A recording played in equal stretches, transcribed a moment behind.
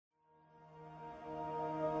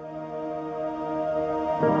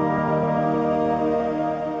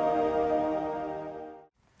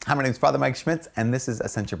Hi, my name is Father Mike Schmitz, and this is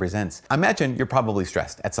Ascension Presents. I imagine you're probably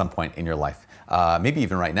stressed at some point in your life, maybe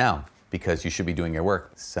even right now, because you should be doing your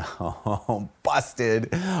work. So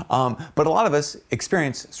busted. But a lot of us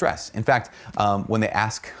experience stress. In fact, when they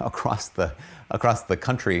ask across the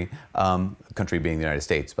country, country being the United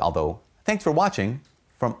States, although thanks for watching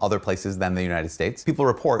from other places than the United States, people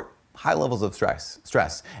report high levels of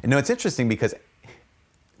stress. And it's interesting because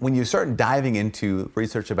when you start diving into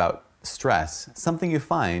research about stress, something you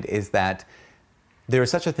find is that there is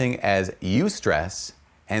such a thing as eustress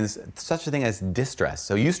and such a thing as distress.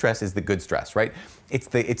 So eustress is the good stress, right? It's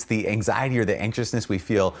the anxiety or the anxiousness we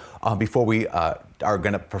feel before we are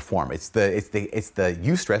going to perform. It's the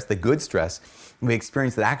eustress, the good stress we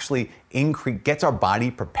experience that actually gets our body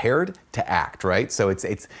prepared to act, right? So it's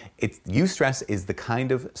eustress is the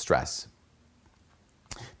kind of stress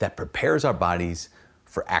that prepares our bodies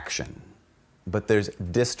for action. But there's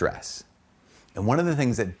distress. And one of the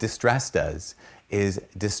things that distress does is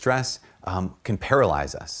distress can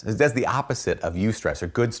paralyze us. It does the opposite of eustress or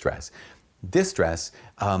good stress. Distress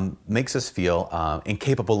makes us feel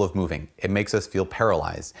incapable of moving. It makes us feel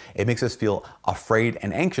paralyzed. It makes us feel afraid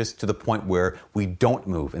and anxious to the point where we don't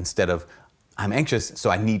move. Instead of, I'm anxious, so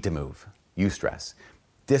I need to move. Eustress.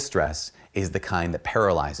 Distress is the kind that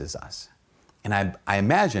paralyzes us. And I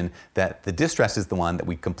imagine that the distress is the one that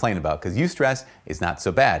we complain about, because eustress is not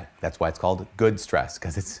so bad. That's why it's called good stress,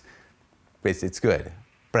 because it's good.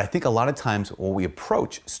 But I think a lot of times we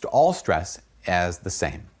approach all stress as the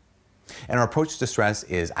same. And our approach to stress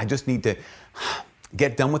is, I just need to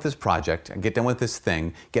get done with this project, get done with this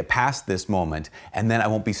thing, get past this moment, and then I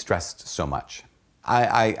won't be stressed so much.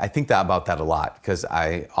 I think about that a lot, because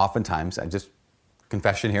oftentimes,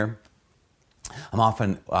 confession here, I'm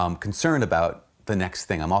often concerned about the next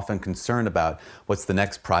thing. I'm often concerned about what's the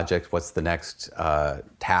next project, what's the next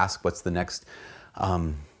task, what's the next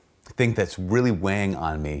thing that's really weighing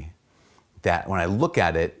on me, that when I look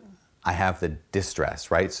at it, I have the distress,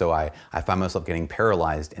 right? So I find myself getting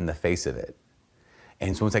paralyzed in the face of it.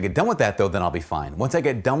 And so once I get done with that, though, then I'll be fine. Once I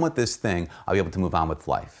get done with this thing, I'll be able to move on with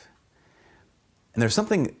life. And there's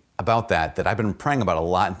something about that I've been praying about a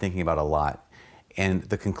lot and thinking about a lot. And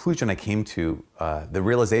the conclusion I came to, the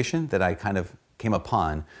realization that I kind of came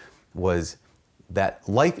upon, was that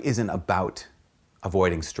life isn't about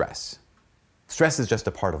avoiding stress. Stress is just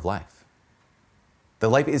a part of life. The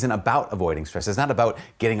life isn't about avoiding stress. It's not about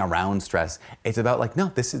getting around stress. It's about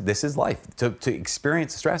this is life. To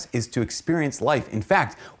experience stress is to experience life. In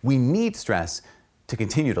fact, we need stress to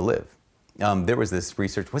continue to live. There was this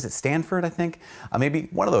research, was it Stanford, I think? Maybe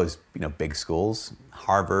one of those big schools,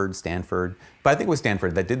 Harvard, Stanford, but I think it was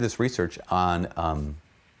Stanford that did this research on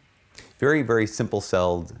very, very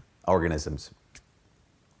simple-celled organisms,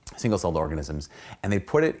 single-celled organisms, and they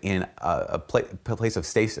put it in a place of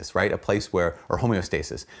stasis, right? A place or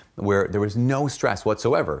homeostasis, where there was no stress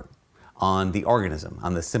whatsoever on the organism,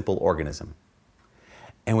 on the simple organism.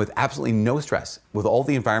 And with absolutely no stress, with all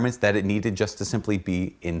the environments that it needed just to simply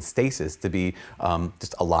be in stasis, to be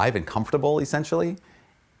just alive and comfortable, essentially,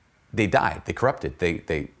 they died, they corrupted,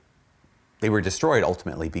 they were destroyed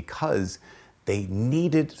ultimately because they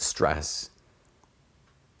needed stress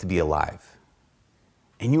to be alive.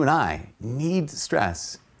 And you and I need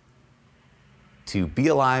stress to be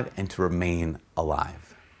alive and to remain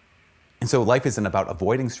alive. And so life isn't about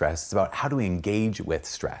avoiding stress, it's about how do we engage with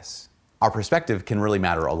stress. Our perspective can really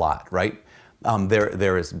matter a lot, right?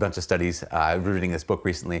 There is a bunch of studies, I was reading this book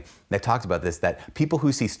recently that talked about this, that people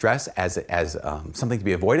who see stress as something to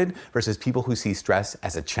be avoided versus people who see stress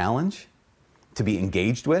as a challenge to be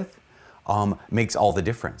engaged with makes all the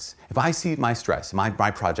difference. If I see my stress,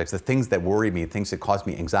 my projects, the things that worry me, things that cause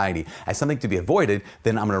me anxiety as something to be avoided,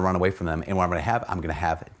 then I'm gonna run away from them. And what I'm gonna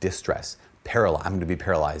have distress. I'm going to be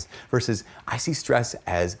paralyzed. Versus I see stress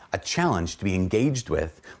as a challenge to be engaged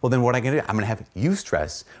with. Well, then what am I going to do? I'm going to have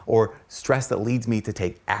eustress, or stress that leads me to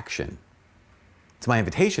take action. So my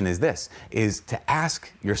invitation is to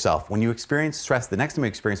ask yourself, when you experience stress, the next time you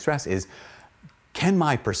experience stress is, can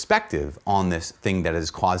my perspective on this thing that is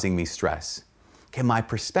causing me stress, can my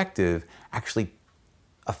perspective actually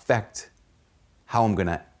affect how I'm going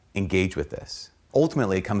to engage with this?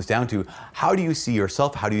 Ultimately, it comes down to, how do you see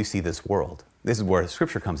yourself? How do you see this world? This is where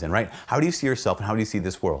scripture comes in, right? How do you see yourself and how do you see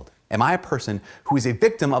this world? Am I a person who is a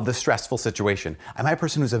victim of the stressful situation? Am I a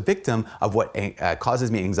person who's a victim of what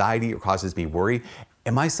causes me anxiety or causes me worry?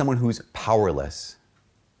 Am I someone who's powerless?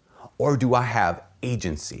 Or do I have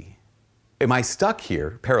agency? Am I stuck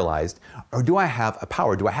here, paralyzed, or do I have a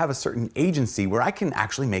power? Do I have a certain agency where I can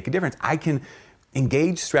actually make a difference? I can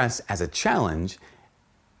engage stress as a challenge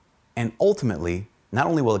And ultimately, not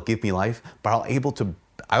only will it give me life, but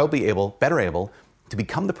I'll be better able to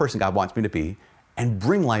become the person God wants me to be and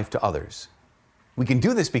bring life to others. We can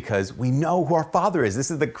do this because we know who our Father is. This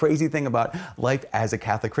is the crazy thing about life as a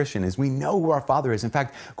Catholic Christian is we know who our Father is. In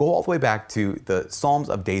fact, go all the way back to the Psalms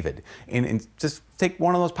of David and just take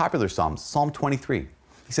one of the most popular Psalms, Psalm 23.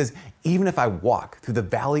 He says, even if I walk through the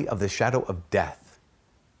valley of the shadow of death.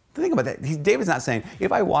 Think about that. David's not saying,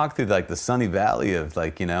 if I walk through the sunny valley of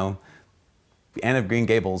Anne of Green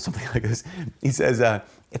Gables, something like this. He says,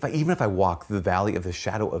 even if I walk through the valley of the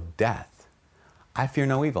shadow of death, I fear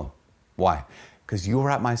no evil. Why? Because you are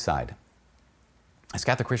at my side. As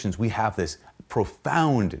Catholic Christians, we have this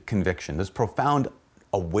profound conviction, this profound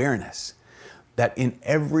awareness that in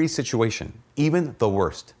every situation, even the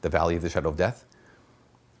worst, the valley of the shadow of death,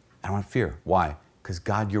 I don't have fear. Why? Because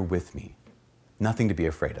God, you're with me. Nothing to be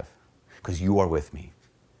afraid of, because you are with me.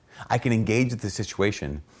 I can engage the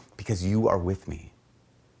situation because you are with me.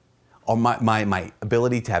 Or my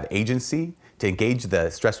ability to have agency, to engage the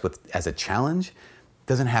stress as a challenge,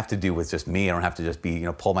 doesn't have to do with just me. I don't have to just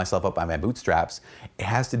pull myself up by my bootstraps. It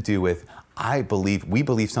has to do with, we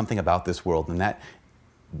believe something about this world, and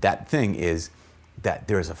that thing is that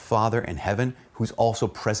there is a Father in heaven who's also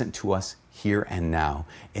present to us here and now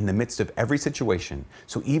in the midst of every situation.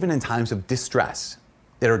 So even in times of distress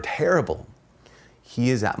that are terrible, He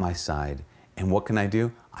is at my side. And what can I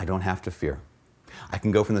do? I don't have to fear. I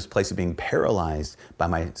can go from this place of being paralyzed by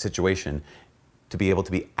my situation to be able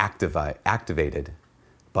to be activated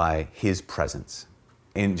by His presence.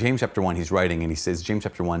 In James chapter 1, he's writing, and he says, James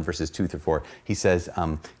chapter 1, verses 2 through 4, he says,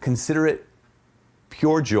 consider it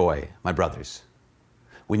pure joy, my brothers,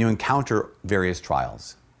 when you encounter various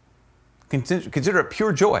trials. Consider it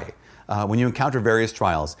pure joy when you encounter various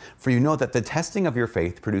trials, for you know that the testing of your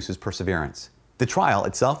faith produces perseverance. The trial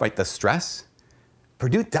itself, right, the stress,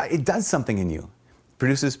 it does something in you,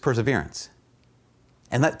 produces perseverance.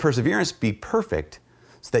 And let perseverance be perfect,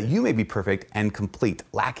 so that you may be perfect and complete,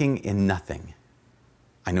 lacking in nothing.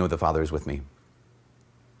 I know the Father is with me.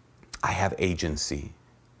 I have agency.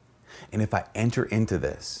 And if I enter into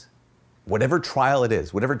this, whatever trial it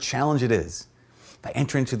is, whatever challenge it is, if I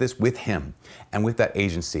enter into this with Him and with that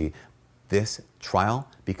agency, this trial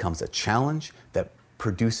becomes a challenge that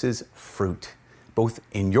produces fruit, both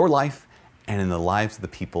in your life and in the lives of the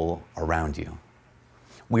people around you.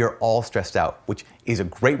 We are all stressed out, which is a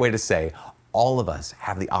great way to say all of us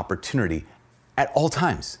have the opportunity at all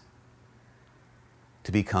times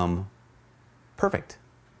to become perfect,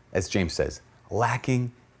 as James says,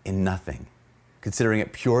 lacking in nothing, considering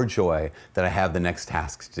it pure joy that I have the next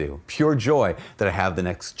task to do, pure joy that I have the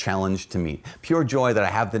next challenge to meet, pure joy that I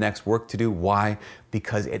have the next work to do. Why?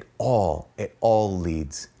 Because it all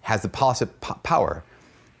has the power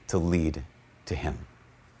to lead to Him,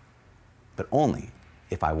 but only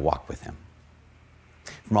if I walk with Him.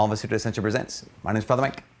 From all of us here at Ascension Presents, my name is Father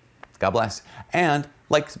Mike. God bless. And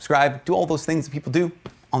like, subscribe, do all those things that people do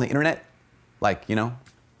on the internet. Like, give a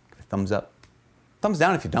thumbs up. Thumbs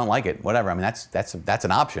down if you don't like it, whatever. I mean, that's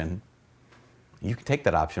an option. You can take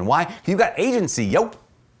that option. Why? You got agency, yo.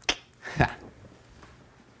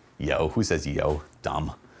 Yo, who says yo?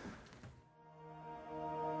 Dumb.